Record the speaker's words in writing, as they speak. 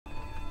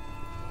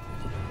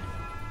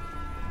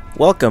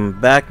Welcome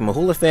back,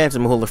 Mahula fans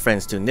and Mahula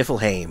friends, to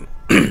Niffelheim.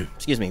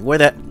 Excuse me, where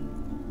that...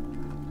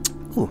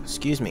 Ooh,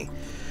 excuse me.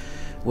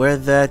 Where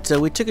that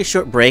we took a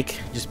short break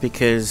just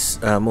because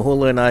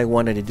Mahula and I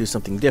wanted to do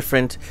something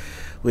different.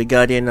 We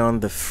got in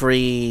on the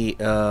free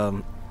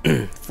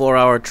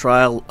 4-hour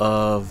trial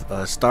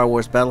of Star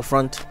Wars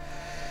Battlefront.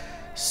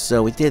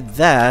 So we did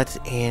that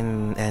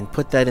and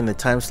put that in the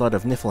time slot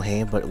of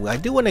Niflheim, but I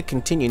do want to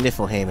continue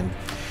Niflheim, and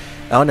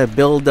I want to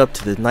build up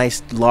to the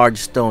nice large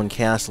stone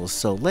castle.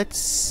 So let's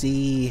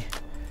see,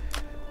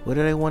 what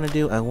did I want to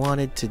do? I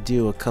wanted to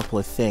do a couple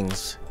of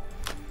things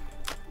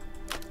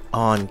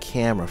on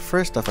camera.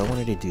 First off, I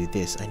wanted to do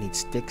this. I need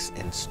sticks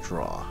and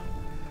straw.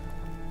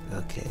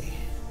 Okay,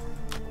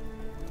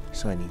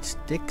 so I need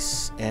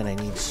sticks and I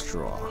need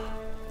straw.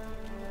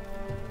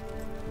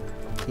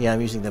 Yeah,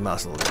 I'm using the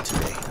mouse a little bit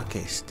today.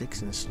 Okay,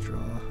 sticks and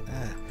straw.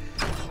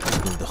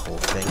 Let's move the whole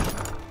thing,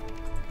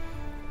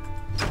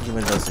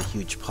 even though it's a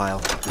huge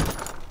pile.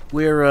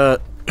 We're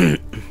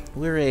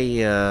we're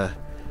a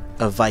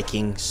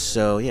Viking,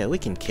 so yeah, we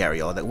can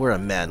carry all that. We're a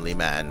manly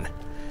man.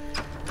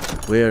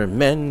 We're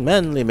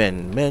manly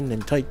men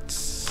in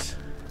tights.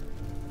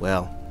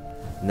 Well,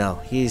 no,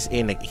 he's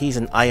in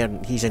an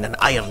iron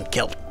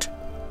kilt,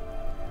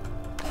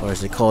 or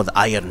is it called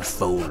Iron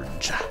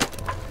Forge?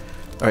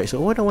 All right,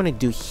 so what I want to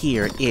do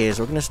here is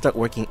we're gonna start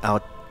working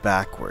out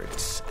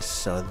backwards.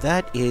 So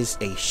that is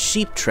a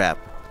sheep trap,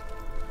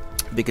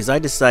 because I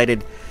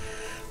decided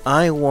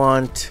I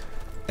want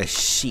a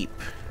sheep.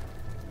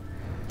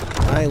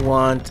 I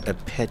want a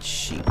pet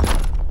sheep.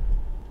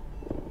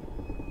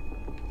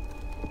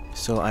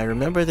 So I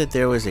remember that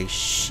there was a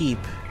sheep.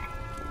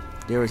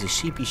 There was a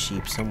sheepy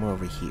sheep somewhere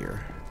over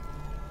here.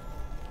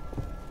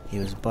 He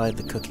was by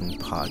the cooking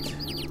pot.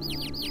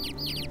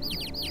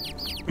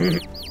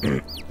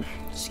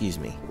 Excuse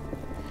me.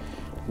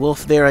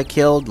 Wolf there I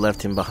killed,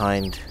 left him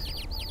behind.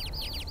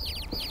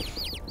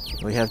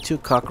 We have 2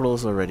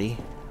 cockerels already.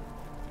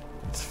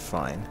 It's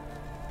fine.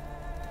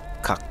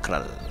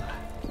 Cockerel.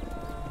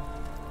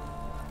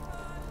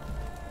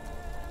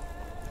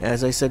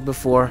 As I said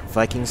before,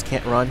 Vikings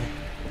can't run.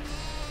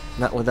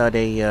 Not without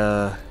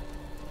a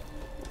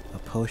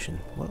potion.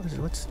 What was it?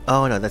 What's...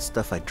 Oh no, that's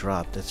stuff I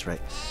dropped. That's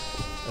right.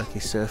 Okay,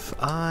 so if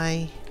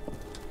I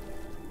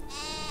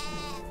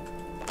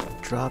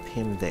drop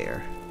him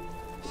there,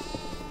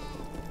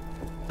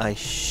 I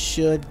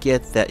should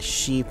get that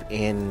sheep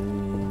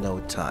in no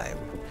time.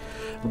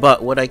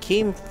 But what I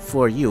came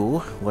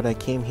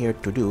here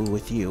to do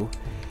with you,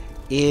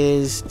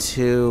 is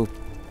to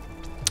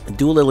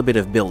do a little bit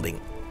of building.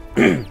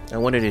 I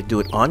wanted to do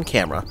it on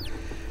camera,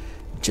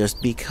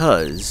 just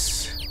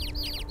because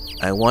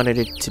I wanted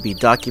it to be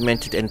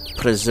documented and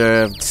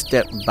preserved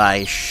step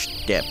by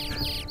step.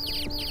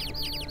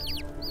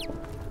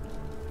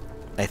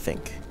 I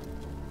think.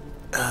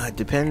 It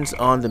depends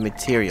on the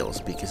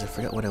materials, because I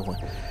forgot what I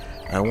want.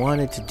 I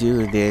wanted to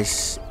do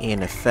this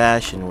in a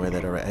fashion where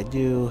that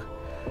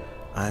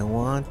I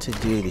want to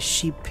do the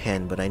sheep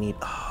pen, but I need...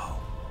 Oh,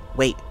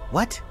 wait,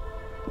 what?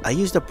 I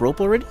used up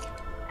rope already?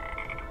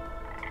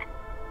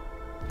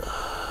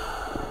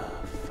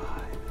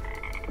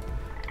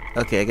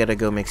 Okay, I gotta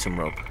go make some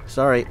rope.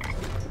 Sorry.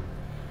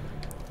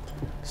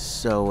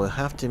 So we'll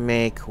have to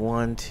make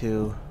 1,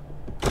 2,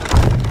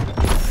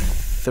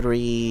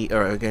 3,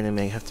 or we're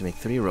gonna have to make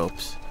 3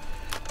 ropes.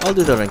 I'll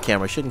do that on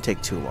camera. Shouldn't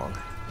take too long.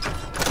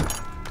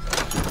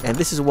 And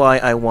this is why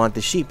I want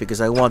the sheep,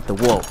 because I want the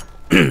wool.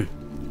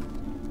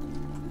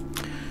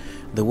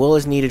 The wool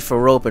is needed for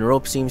rope, and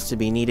rope seems to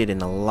be needed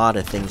in a lot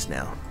of things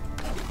now.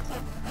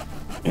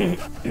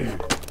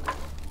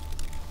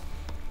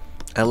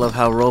 I love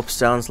how rope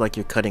sounds like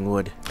you're cutting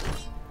wood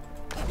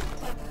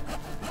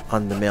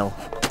on the mill.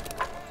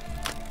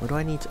 What do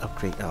I need to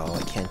upgrade? Oh,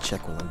 I can't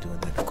check while I'm doing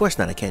that. Of course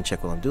not, I can't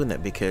check while I'm doing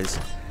that, because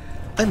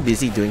I'm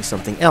busy doing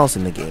something else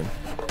in the game.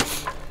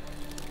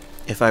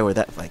 If I were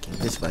that Viking,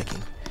 this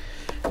Viking.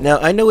 Now,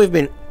 I know we've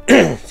been,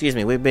 excuse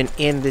me, we've been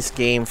in this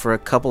game for a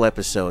couple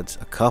episodes.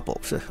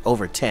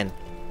 Over 10.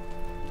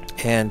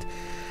 And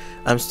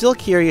I'm still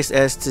curious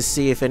as to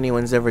see if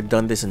anyone's ever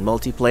done this in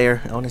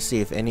multiplayer. I want to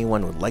see if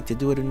anyone would like to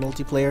do it in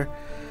multiplayer.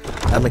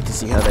 I'd like to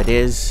see how that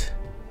is.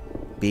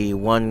 Be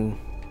one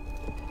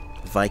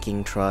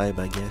Viking tribe,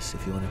 I guess,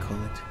 if you want to call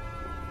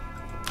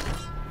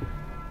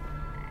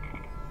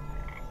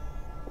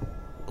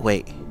it.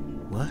 Wait,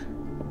 what?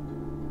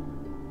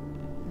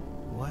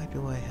 Why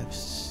do I have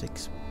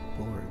 6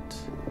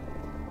 boards?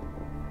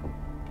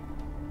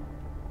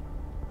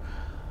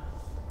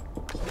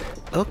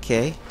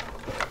 Okay.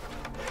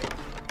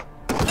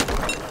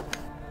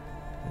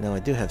 No, I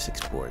do have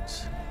 6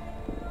 boards.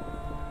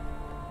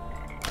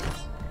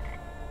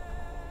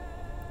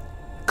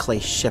 Clay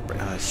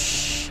shepherd.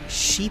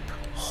 Sheep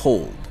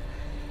hold.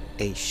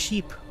 A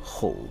sheep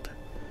hold.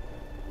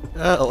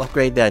 I'll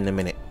upgrade that in a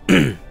minute.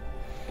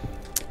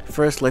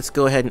 First, let's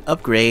go ahead and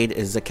upgrade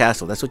the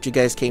castle. That's what you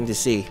guys came to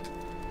see,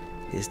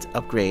 is to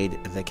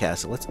upgrade the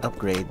castle. Let's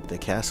upgrade the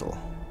castle.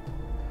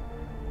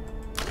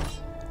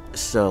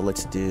 So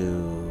let's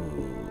do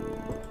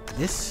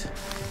this.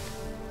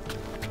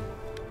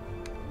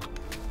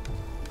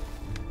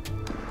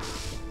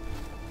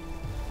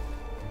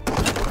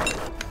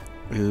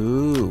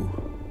 Ooh.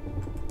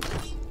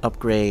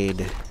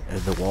 Upgrade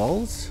the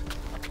walls.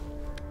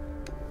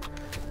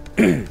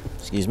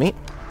 Excuse me.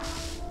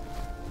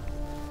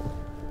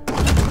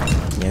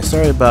 Yeah,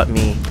 sorry about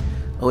me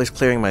always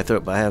clearing my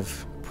throat, but I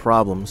have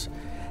problems.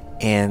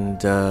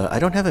 And I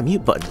don't have a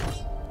mute button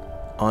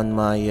on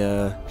my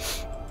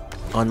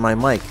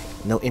mic.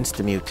 No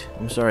insta-mute.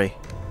 I'm sorry.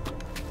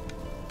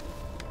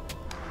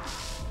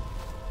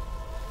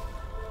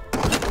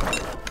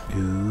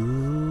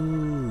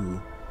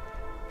 Ooh.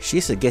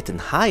 She's getting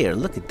higher.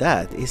 Look at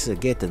that. It's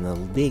getting a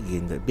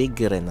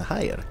bigger and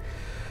higher.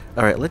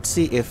 Alright, let's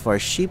see if our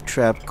sheep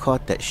trap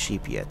caught that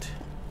sheep yet.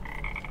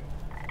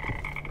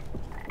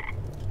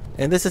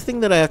 And there's a thing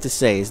that I have to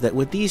say, is that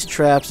with these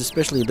traps,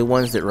 especially the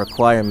ones that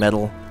require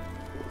metal,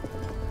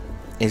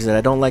 is that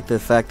I don't like the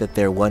fact that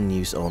they're one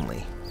use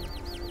only.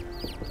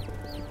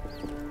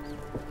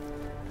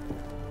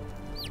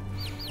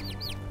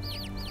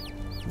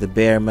 The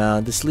bear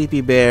mound, the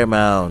sleepy bear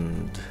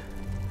mound.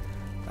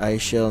 I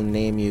shall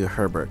name you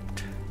Herbert.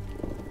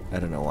 I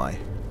don't know why.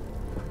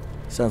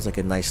 Sounds like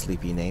a nice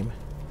sleepy name.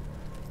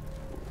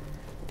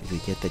 Did we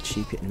get that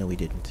sheep yet? No, we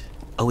didn't.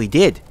 Oh, we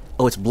did!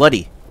 Oh, it's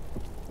bloody.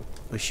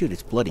 Oh shoot,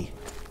 it's bloody.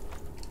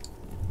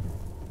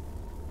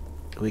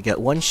 We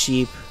got one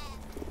sheep,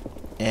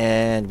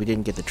 and we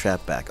didn't get the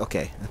trap back.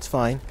 Okay, that's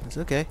fine. That's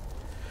okay.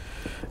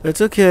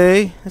 That's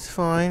okay. That's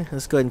fine.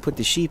 Let's go ahead and put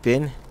the sheep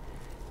in.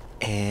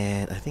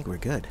 And I think we're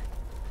good.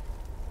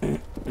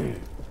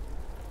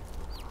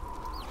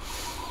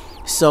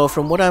 So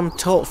from what I'm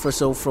told,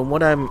 from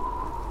what I'm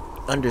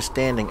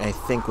understanding, I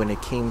think when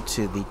it came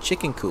to the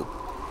chicken coop,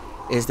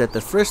 is that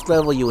the first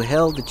level you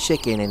held the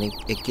chicken and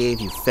it gave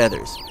you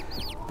feathers,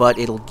 but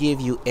it'll give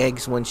you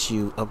eggs once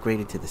you upgrade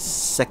it to the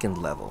second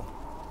level.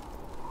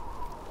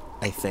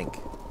 I think.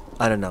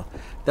 I don't know.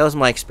 That was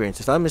my experience.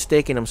 If I'm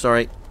mistaken, I'm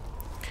sorry,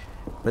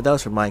 but that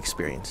was from my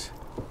experience.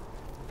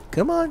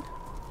 Come on.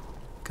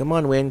 Come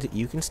on, Wind.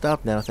 You can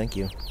stop now. Thank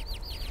you.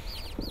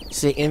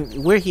 See,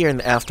 we're here in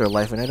the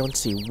afterlife, and I don't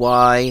see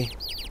why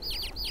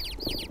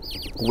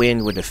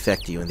wind would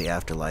affect you in the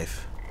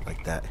afterlife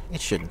like that.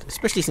 It shouldn't.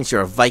 Especially since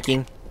you're a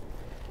Viking.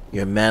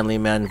 You're a manly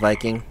man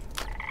Viking.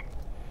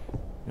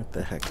 What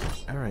the heck?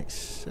 Alright,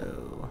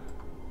 so...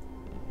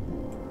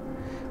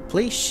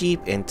 Place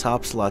sheep in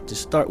top slot to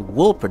start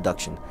wool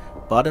production.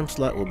 Bottom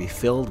slot will be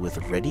filled with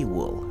ready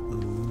wool.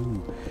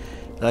 Ooh.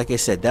 Like I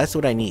said, that's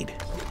what I need.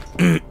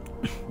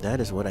 That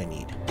is what I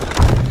need.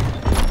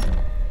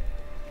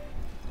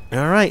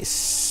 Alright,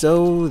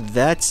 so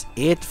that's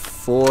it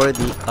for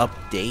the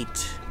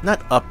update. Not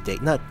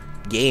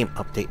game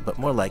update, but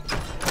more like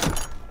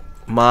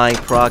my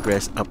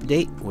progress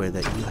update, where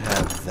that you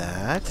have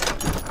that.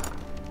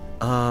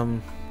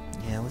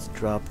 Yeah, let's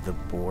drop the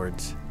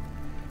boards.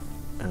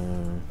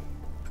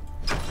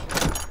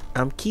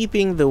 I'm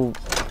keeping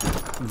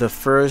the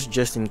furs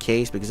just in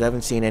case, because I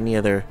haven't seen any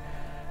other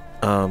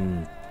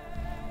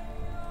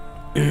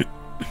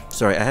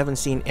sorry, I haven't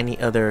seen any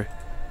other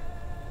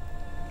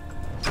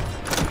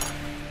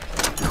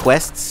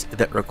quests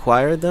that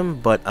require them,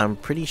 but I'm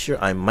pretty sure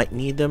I might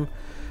need them.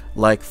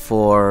 Like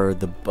for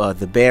the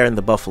bear and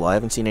the buffalo. I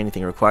haven't seen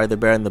anything require the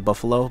bear and the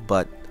buffalo,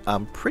 but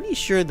I'm pretty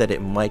sure that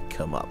it might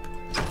come up.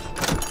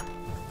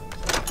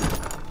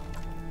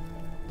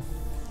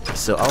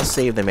 So I'll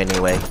save them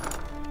anyway.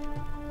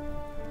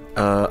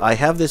 I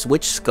have this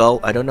witch skull.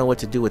 I don't know what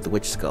to do with the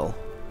witch skull.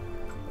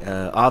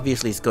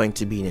 Obviously it's going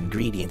to be an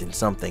ingredient in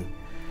something.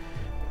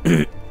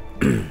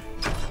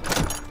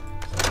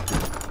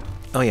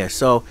 Oh yeah,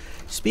 so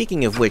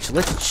speaking of which,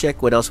 let's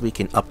check what else we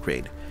can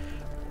upgrade.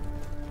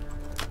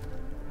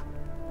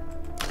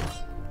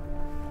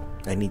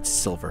 I need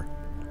silver.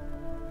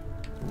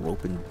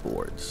 Rope and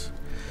boards.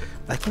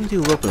 I can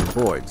do rope and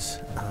boards.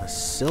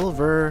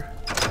 Silver.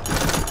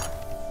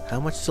 How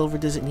much silver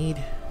does it need?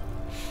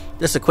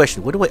 That's the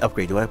question. What do I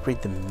upgrade? Do I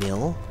upgrade the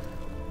mill?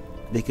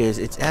 Because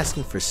it's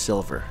asking for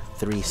silver.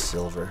 3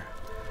 silver.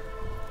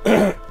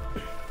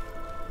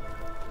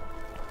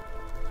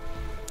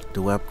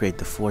 Do I upgrade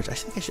the forge? I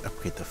think I should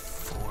upgrade the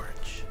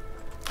forge.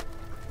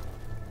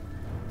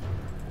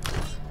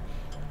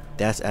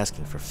 That's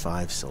asking for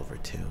 5 silver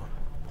too.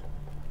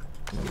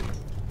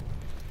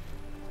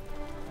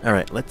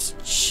 Alright, let's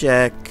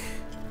check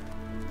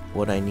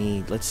what I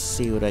need. Let's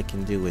see what I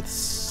can do with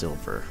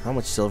silver. How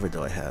much silver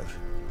do I have?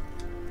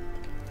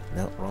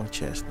 No, wrong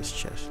chest. This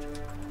chest.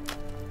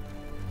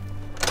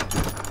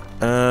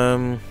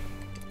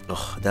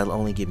 Oh, that'll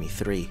only give me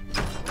 3.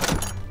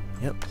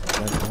 Yep,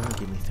 that'll only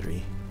give me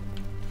 3.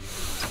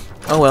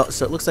 Oh well,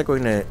 so it looks like we're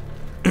gonna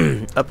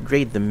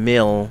upgrade the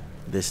mill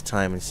this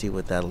time and see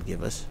what that'll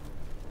give us.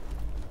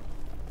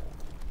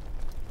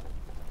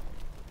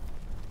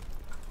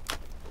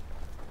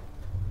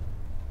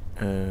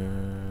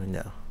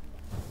 No.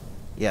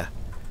 Yeah,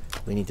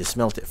 we need to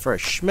smelt it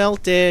first.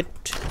 Smelt it!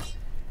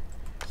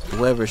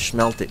 Whoever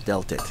smelt it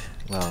dealt it.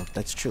 Well,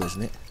 that's true,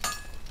 isn't it?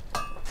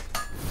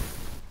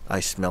 I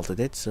smelted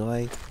it, so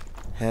I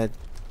had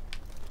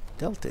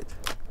dealt it.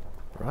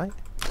 Right?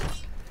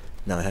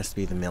 No, it has to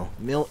be the mill.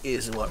 Mill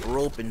is what?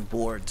 Rope and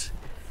boards.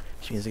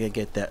 Which means I gotta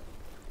get that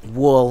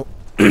wool,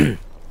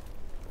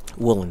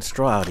 wool and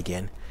straw out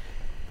again.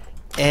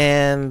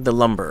 And the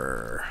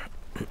lumber.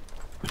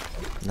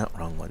 Not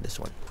wrong one, this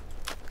one.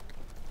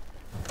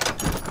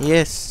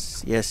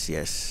 Yes, yes,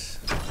 yes.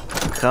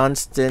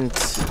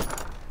 Constant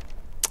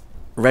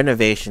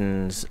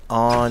renovations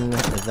on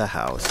the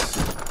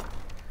house.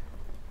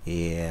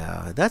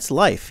 Yeah, that's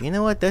life. You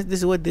know what? This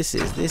is what this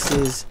is. This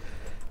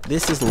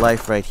is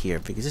life right here,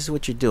 because this is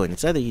what you're doing.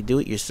 It's either you do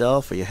it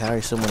yourself or you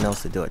hire someone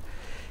else to do it.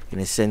 In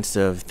a sense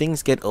of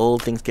things get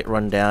old, things get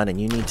run down, and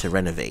you need to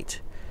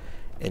renovate.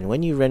 And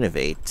when you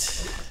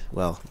renovate,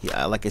 well,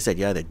 yeah, like I said,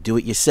 you either do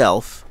it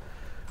yourself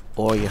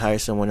or you hire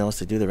someone else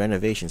to do the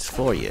renovations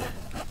for you.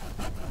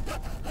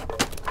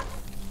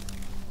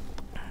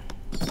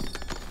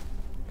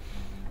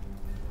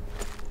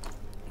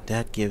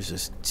 That gives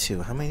us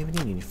 2. How many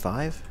do we need?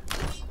 5?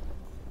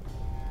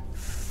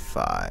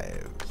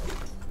 5.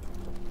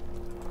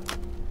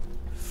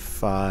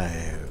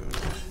 5.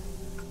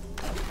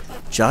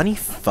 Johnny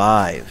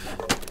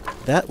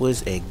 5. That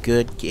was a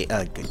good game.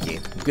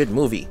 Good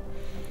movie.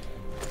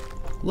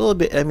 A little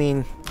bit. I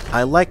mean,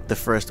 I liked the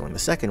first one. The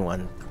second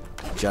one,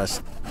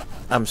 just.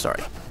 I'm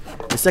sorry.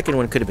 The second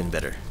one could have been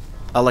better.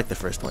 I like the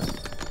first one.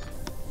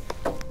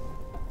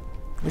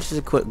 Which is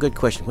a good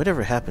question.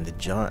 Whatever happened to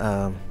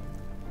John?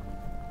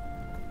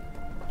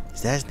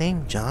 Is that his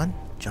name? John?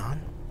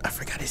 John? I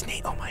forgot his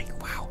name. Oh my,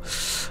 wow.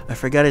 I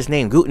forgot his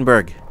name.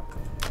 Gutenberg.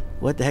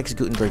 What the heck is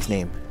Gutenberg's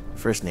name?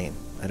 First name.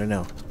 I don't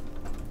know.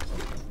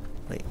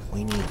 Wait,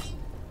 we need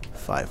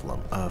 5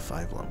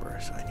 lumber,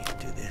 so I need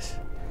to do this.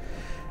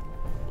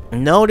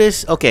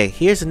 Notice, okay,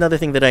 here's another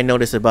thing that I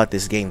noticed about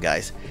this game,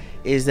 guys.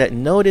 Is that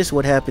notice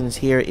what happens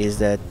here is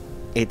that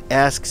it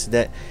asks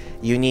that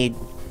you need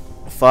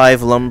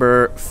 5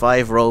 lumber,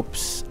 5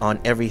 ropes on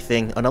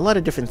everything, on a lot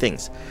of different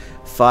things.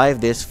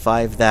 5 this,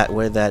 5 that,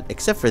 where that,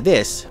 except for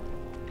this,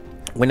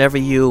 whenever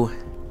you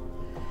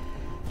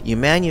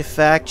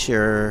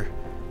manufacture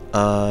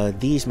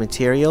these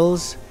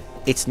materials,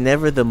 it's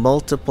never the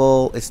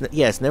multiple. It's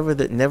never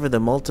the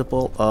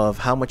multiple of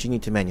how much you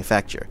need to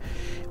manufacture.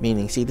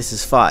 Meaning, see, this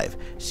is 5,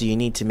 so you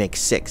need to make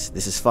 6.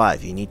 This is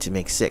 5, you need to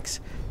make 6.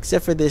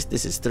 Except for this,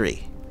 this is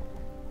 3.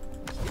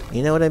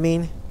 You know what I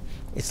mean?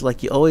 It's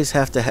like you always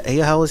have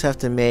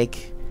to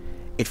make.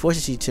 It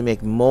forces you to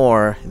make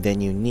more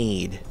than you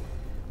need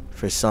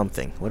for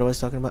something. What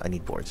was I talking about? I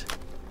need boards.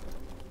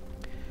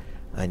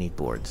 I need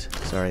boards.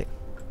 Sorry.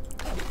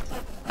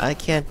 I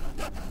can't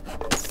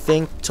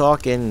think,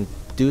 talk, and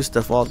do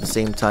stuff all at the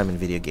same time in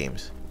video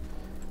games.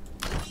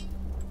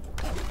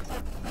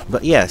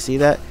 But yeah, see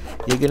that?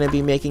 You're gonna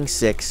be making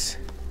 6.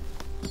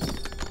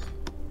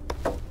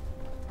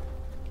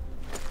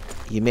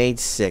 You made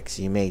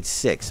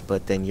 6,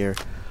 but then you're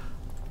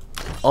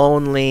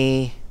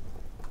only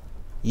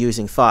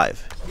using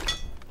 5.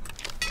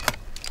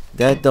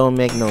 That don't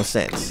make no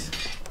sense.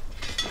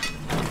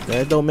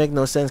 That don't make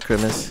no sense,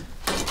 Christmas.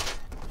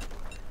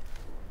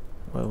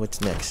 Well, what's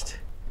next?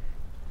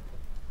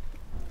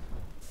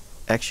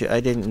 Actually, I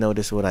didn't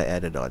notice what I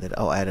added on it.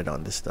 I added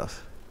on this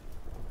stuff.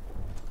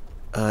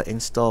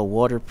 Install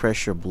water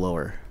pressure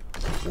blower.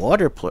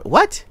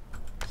 What?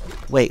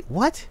 Wait,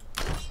 what?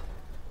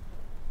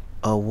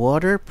 A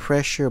water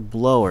pressure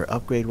blower.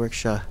 Upgrade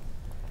workshop.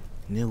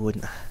 New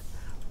wooden.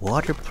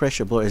 Water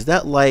pressure blower. Is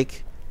that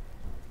like...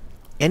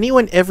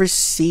 Anyone ever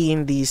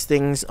seen these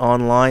things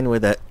online where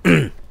that...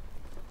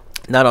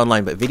 not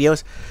online, but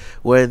videos.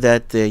 Where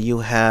that you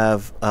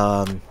have...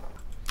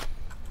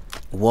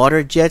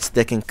 water jets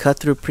that can cut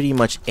through pretty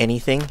much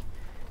anything,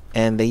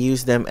 and they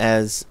use them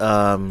as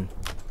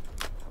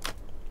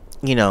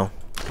you know,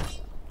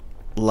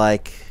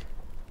 like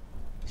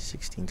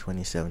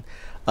 1627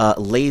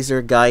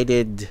 laser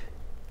guided,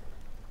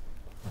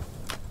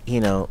 you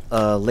know,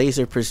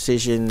 laser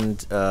precision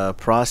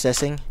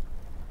processing.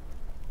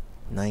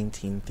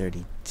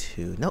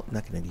 1932. Nope,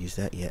 not gonna use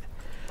that yet.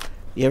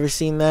 You ever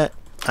seen that?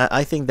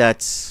 I think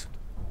that's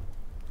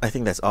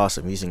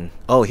awesome. Using,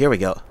 oh, here we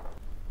go.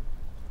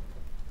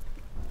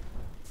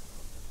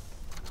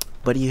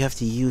 But you have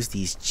to use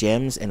these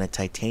gems and a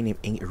titanium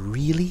ingot.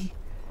 Really?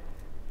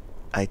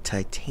 A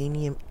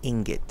titanium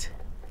ingot.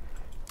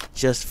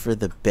 Just for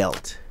the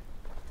belt.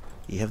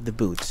 You have the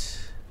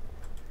boots.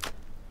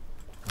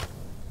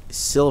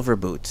 Silver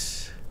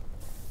boots.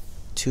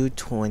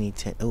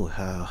 22010. Oh,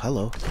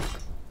 hello.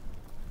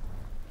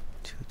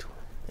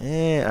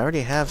 220. I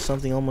already have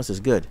something almost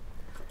as good.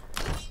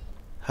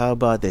 How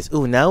about this?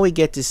 Ooh, now we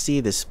get to see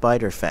the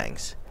spider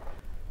fangs.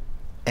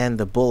 And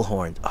the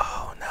bullhorn.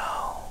 Oh, no.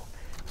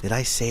 Did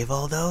I save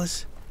all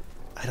those?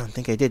 I don't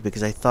think I did,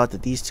 because I thought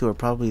that these two are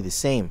probably the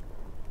same.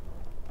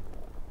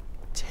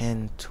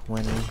 10,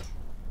 20,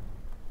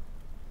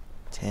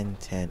 10,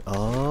 10.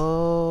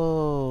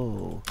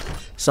 Oh.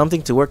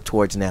 Something to work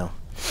towards now.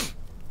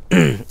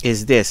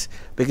 Is this.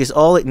 Because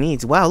all it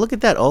needs... Wow, look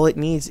at that. All it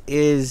needs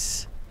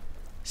is...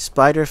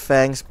 Spider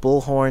fangs,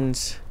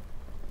 bullhorns.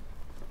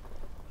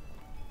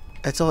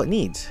 That's all it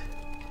needs.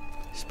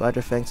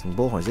 Spider fangs and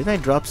bullhorns. Didn't I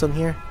drop some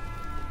here?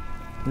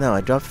 No,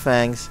 I dropped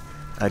fangs.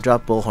 I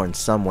dropped bullhorn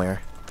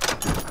somewhere.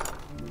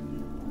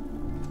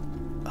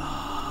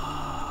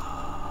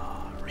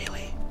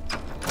 Really?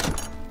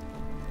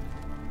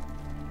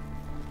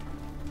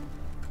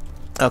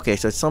 Okay,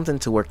 so it's something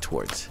to work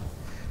towards.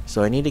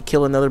 So I need to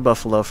kill another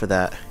buffalo for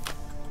that.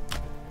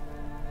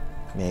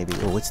 Maybe.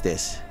 Oh, what's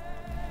this?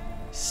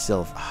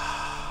 Silver.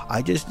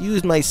 I just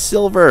used my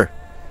silver.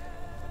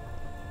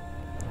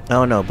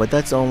 Oh no, but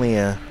that's only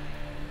a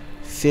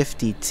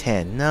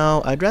 50-10.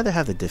 No, I'd rather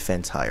have the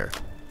defense higher.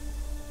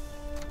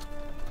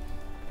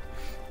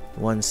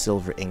 1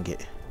 silver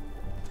ingot.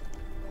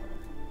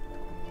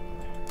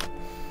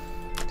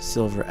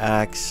 Silver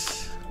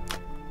axe.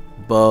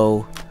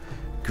 Bow.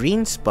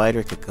 Green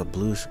spider cocoon.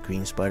 Blue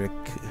green spider.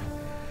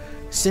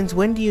 Since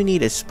when do you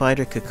need a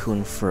spider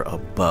cocoon for a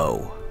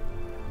bow?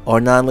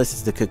 Or not unless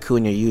it's the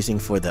cocoon you're using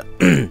for the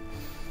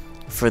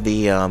for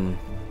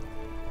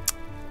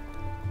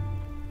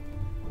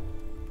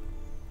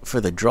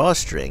the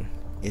drawstring,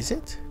 is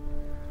it?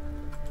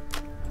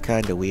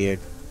 Kinda weird.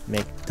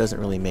 Doesn't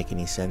really make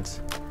any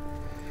sense.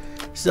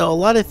 So a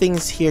lot of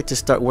things here to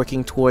start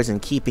working towards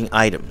and keeping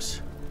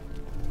items.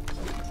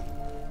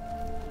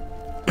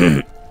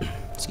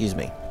 Excuse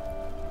me.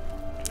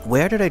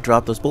 Where did I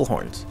drop those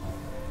bullhorns?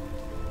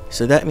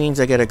 So that means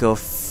I gotta go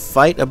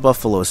fight a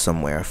buffalo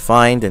somewhere.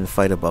 Find and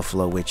fight a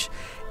buffalo, which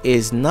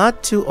is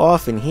not too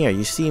often here.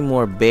 You see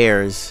more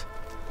bears.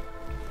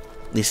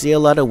 You see a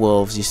lot of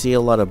wolves. You see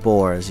a lot of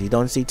boars. You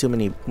don't see too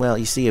many. Well,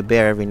 you see a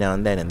bear every now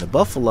and then. And the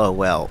buffalo,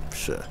 well,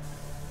 sure.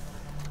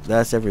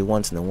 That's every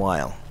once in a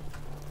while.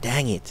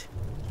 Dang it.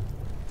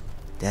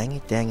 Dang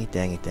it, dang it,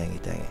 dang it, dang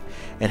it, dang it.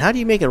 And how do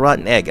you make a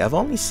rotten egg? I've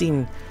only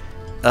seen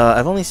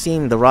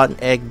the rotten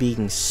egg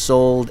being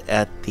sold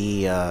at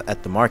the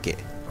market.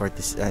 Or at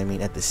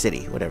the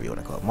city, whatever you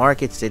want to call it.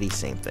 Market, city,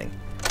 same thing.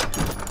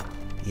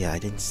 Yeah, I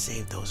didn't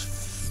save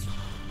those.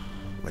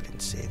 I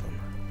didn't save them.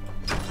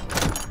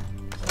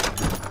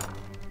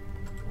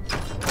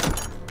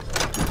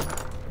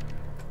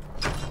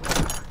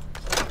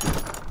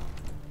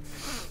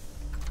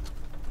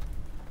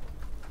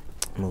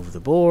 Move the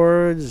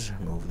boards.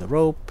 Move the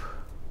rope.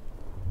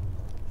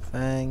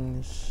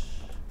 Fangs.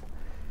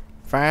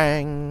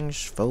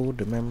 Fangs for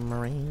the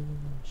memories.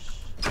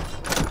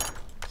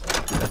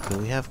 Okay,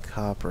 we have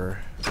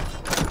copper.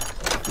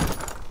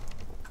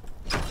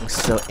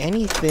 So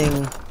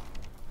anything...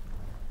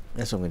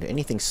 That's what I'm going to do.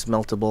 Anything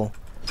smeltable.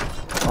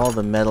 All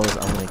the metals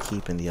I'm going to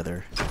keep in the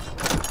other...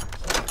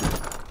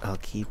 I'll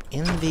keep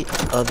in the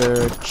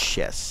other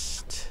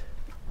chest.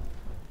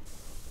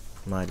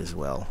 Might as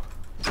well.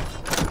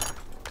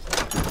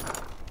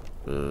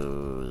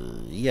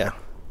 Yeah.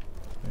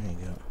 There you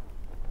go.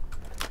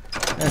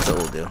 That's what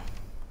we'll do.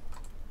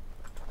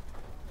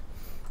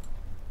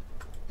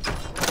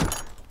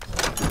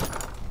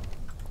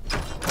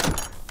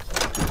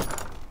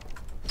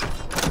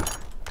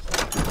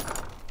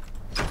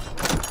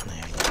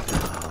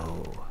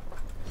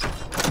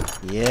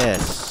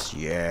 Yes,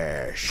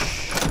 yes.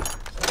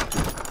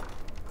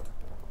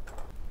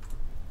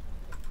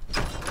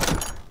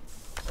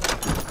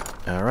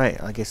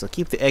 Alright, I guess I'll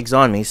keep the eggs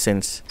on me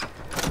since,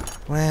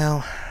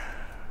 well,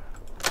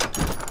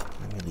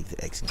 let me leave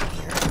the eggs in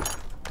here.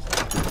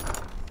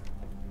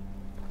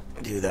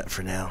 Do that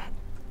for now.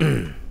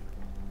 And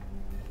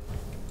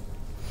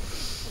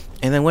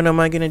then what am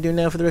I going to do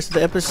now for the rest of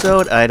the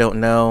episode? I don't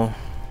know.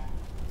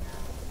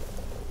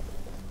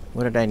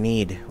 What did I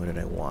need? What did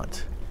I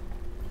want?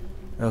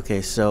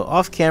 Okay, so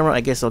off camera, I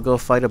guess I'll go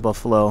fight a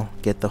buffalo,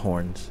 get the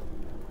horns.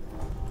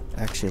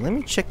 Actually, let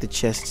me check the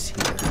chests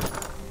here.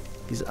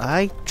 Because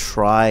I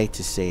try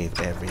to save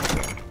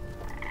everything.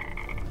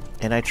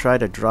 And I try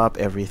to drop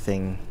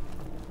everything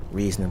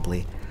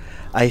reasonably.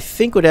 I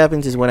think what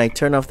happens is when I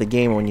turn off the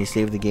game, or when you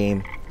save the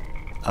game,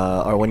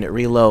 or when it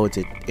reloads,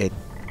 it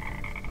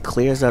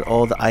clears out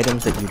all the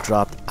items that you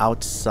dropped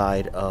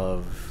outside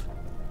of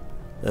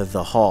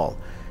the hall.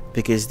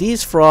 Because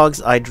these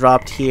frogs I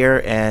dropped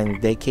here and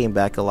they came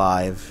back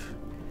alive.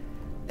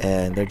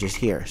 And they're just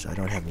here. So I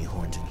don't have any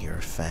horns in here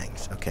or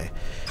fangs. Okay.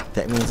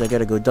 That means I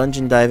gotta go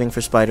dungeon diving for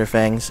spider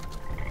fangs.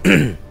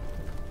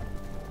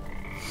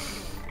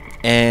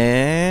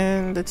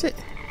 And that's it.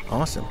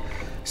 Awesome.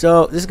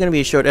 So this is gonna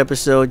be a short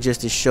episode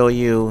just to show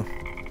you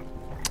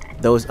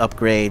those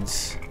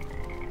upgrades.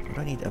 What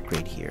do I need to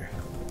upgrade here?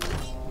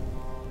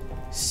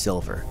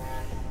 Silver.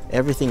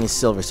 Everything is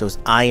silver, so it's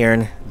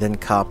iron, then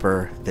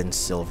copper, then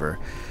silver.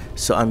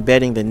 So I'm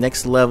betting the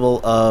next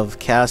level of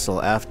castle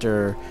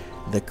after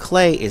the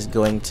clay is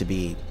going to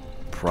be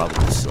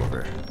probably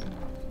silver.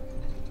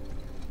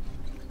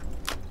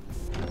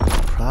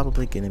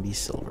 Probably going to be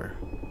silver.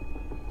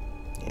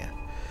 Yeah.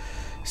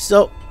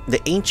 So, the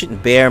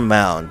ancient bear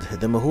mound,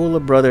 the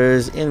Mahula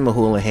Brothers in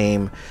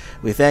Niflheim.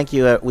 We thank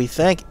you. We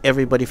thank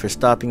everybody for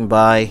stopping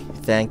by.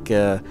 Thank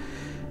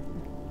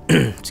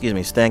excuse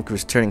me, thank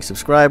returning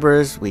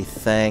subscribers. We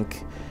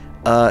thank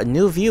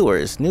new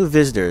viewers, new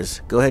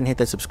visitors. Go ahead and hit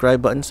that subscribe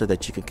button so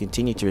that you can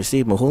continue to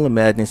receive Mahula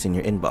Madness in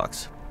your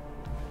inbox.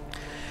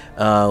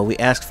 We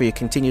ask for your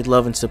continued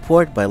love and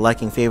support by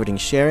liking, favoriting,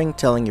 sharing,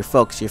 telling your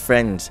folks, your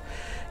friends,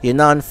 your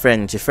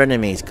non-friends, your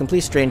frenemies,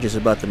 complete strangers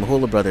about the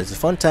Mahula Brothers, the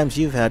fun times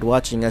you've had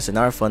watching us and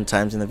our fun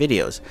times in the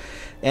videos.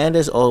 And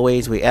as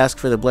always, we ask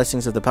for the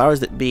blessings of the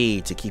powers that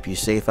be to keep you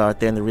safe out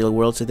there in the real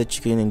world so that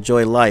you can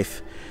enjoy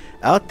life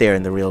out there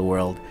in the real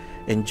world.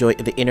 Enjoy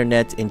the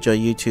internet, enjoy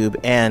YouTube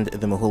and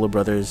the Mahula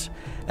Brothers.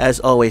 As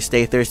always,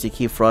 stay thirsty,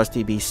 keep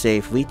frosty, be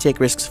safe. We take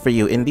risks for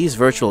you in these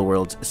virtual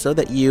worlds so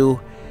that you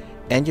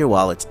and your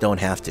wallets don't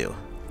have to.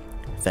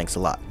 Thanks a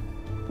lot.